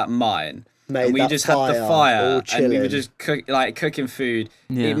turned up at that mine. And we just had the fire, and we were just cooking food,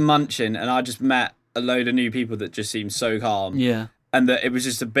 eating, munching, and I just met a load of new people that just seemed so calm. Yeah. And that it was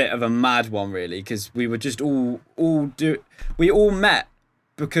just a bit of a mad one, really, because we were just we all met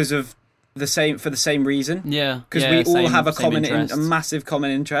because of the same reason. Yeah. Because we all have a massive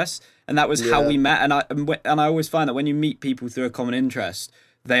common interest, and that was how we met. And I always find that when you meet people through a common interest,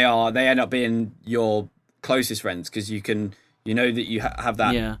 they end up being your closest friends because you know that you have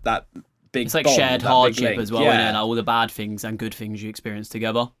that. Big it's bond, shared hardship as well, isn't it? All the bad things and good things you experience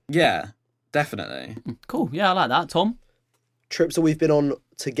together. Yeah, definitely. Cool. Yeah, I like that. Tom? Trips that we've been on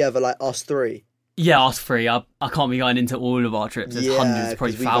together, us 3. Yeah, us 3. I can't be going into all of our trips. There's hundreds,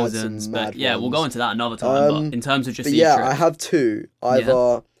 probably thousands. But ones. We'll go into that another time. But in terms of just these trips. I have 2.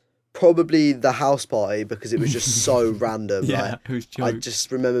 Either probably the house party because it was just so random. Yeah, it was jokes. I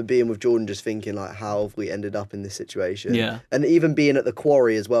just remember being with Jordan just thinking how have we ended up in this situation? Yeah. And even being at the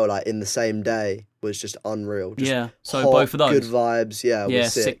quarry as well, in the same day was just unreal. Just so hot, both of those. Good vibes,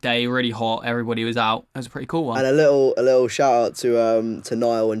 was sick day, really hot, everybody was out. It was a pretty cool one. And a little shout out to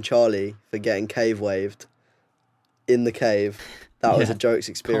Niall and Charlie for getting cave waved in the cave. That was a jokes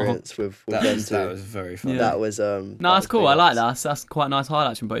experience with them too. That was very fun. That was no, that's cool. I like that. That's quite nice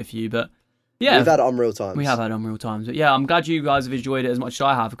highlights from both of you. But yeah, we've had unreal times. We have had unreal times. But yeah, I'm glad you guys have enjoyed it as much as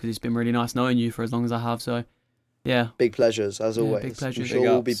I have because it's been really nice knowing you for as long as I have. So yeah, big pleasures as always. Big pleasures. I'm sure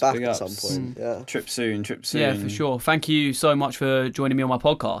we'll be back at some point. Yeah, trip soon. Yeah, for sure. Thank you so much for joining me on my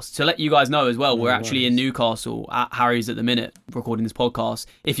podcast. To let you guys know as well, we're actually in Newcastle at Harry's at the minute recording this podcast.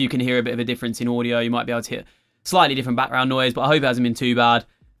 If you can hear a bit of a difference in audio, you might be able to hear slightly different background noise, but I hope it hasn't been too bad.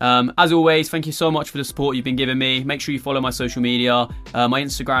 As always, thank you so much for the support you've been giving me. Make sure you follow my social media. My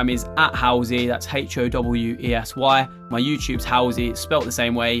Instagram is @Howsey, that's HOWESY. My YouTube's Howsey, it's spelt the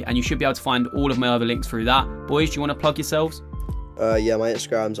same way, and you should be able to find all of my other links through that. Boys, do you want to plug yourselves? My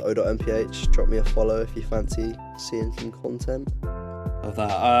Instagram's o.mph. Drop me a follow if you fancy seeing some content. of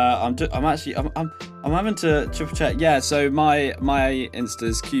that. I'm having to triple check. Yeah, so my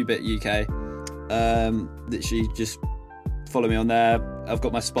Insta's Qubit UK. Literally just follow me on there. I've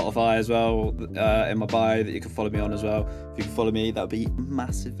got my Spotify as well in my bio that you can follow me on as well. If you can follow me, that would be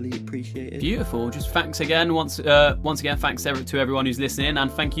massively appreciated. Beautiful. Just thanks again. Once again, thanks to everyone who's listening,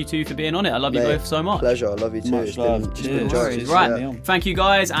 and thank you too for being on it. I love you both so much. Pleasure. I love you too. Much love. Cheers. Right. Yeah. Thank you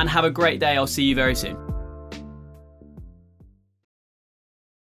guys, and have a great day. I'll see you very soon.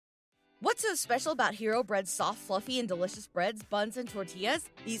 What's so special about Hero Bread's soft, fluffy, and delicious breads, buns, and tortillas?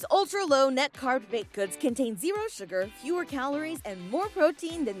 These ultra-low net-carb baked goods contain 0 sugar, fewer calories, and more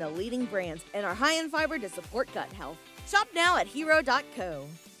protein than the leading brands, and are high in fiber to support gut health. Shop now at hero.co.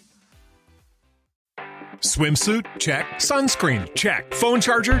 Swimsuit? Check. Sunscreen? Check. Phone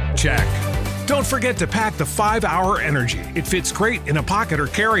charger? Check. Don't forget to pack the 5-Hour Energy. It fits great in a pocket or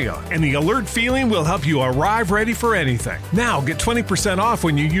carry-on, and the alert feeling will help you arrive ready for anything. Now get 20% off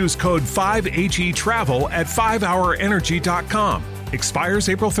when you use code 5HETRAVEL at 5hourenergy.com. Expires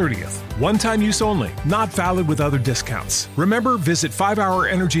April 30th. One-time use only. Not valid with other discounts. Remember, visit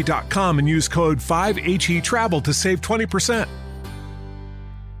 5hourenergy.com and use code 5HETRAVEL to save 20%.